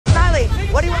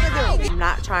What do you want to do? I'm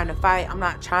not trying to fight. I'm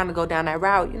not trying to go down that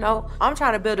route, you know? I'm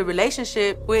trying to build a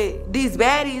relationship with these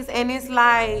baddies, and it's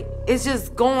like, it's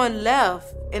just going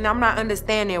left, and I'm not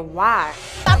understanding why.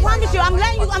 I promise you, I'm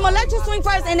gonna let you swing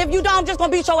first, and if you don't, I'm just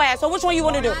gonna beat your ass. So which one you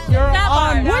want to do? Which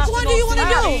one do you want to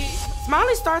do?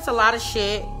 Smiley starts a lot of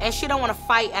shit, and she don't want to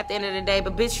fight at the end of the day,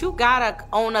 but bitch, you gotta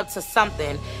own up to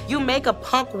something. You make a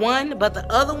punk one, but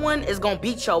the other one is gonna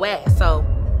beat your ass, so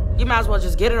you might as well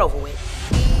just get it over with.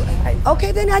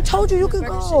 Okay, then I told you you could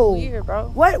go. Weird, bro.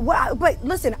 What? But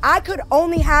listen, I could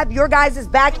only have your guys'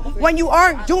 back when you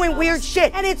aren't doing weird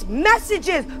shit. And it's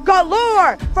messages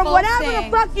galore from whatever the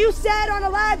fuck you said on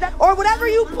a live or whatever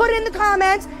you put in the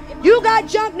comments. You got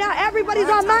jumped, now everybody's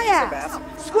on my ass.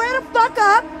 Square the fuck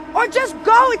up or just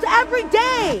go. It's every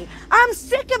day. I'm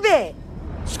sick of it.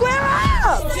 Square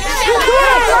up.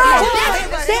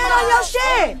 Stand on your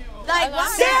shit.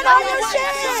 Stand on your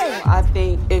shit. I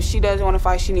think if she doesn't want to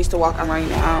fight, she needs to walk out right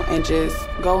now and just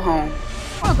go home.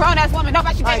 I'm a grown-ass woman.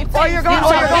 Nobody should take me. Or you're going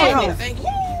home.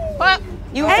 What?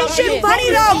 You ain't shit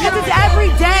funny though, because it's every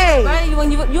day.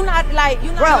 When you're not like,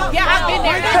 Bro, yeah, I've been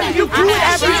there. Because you do it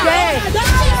every day.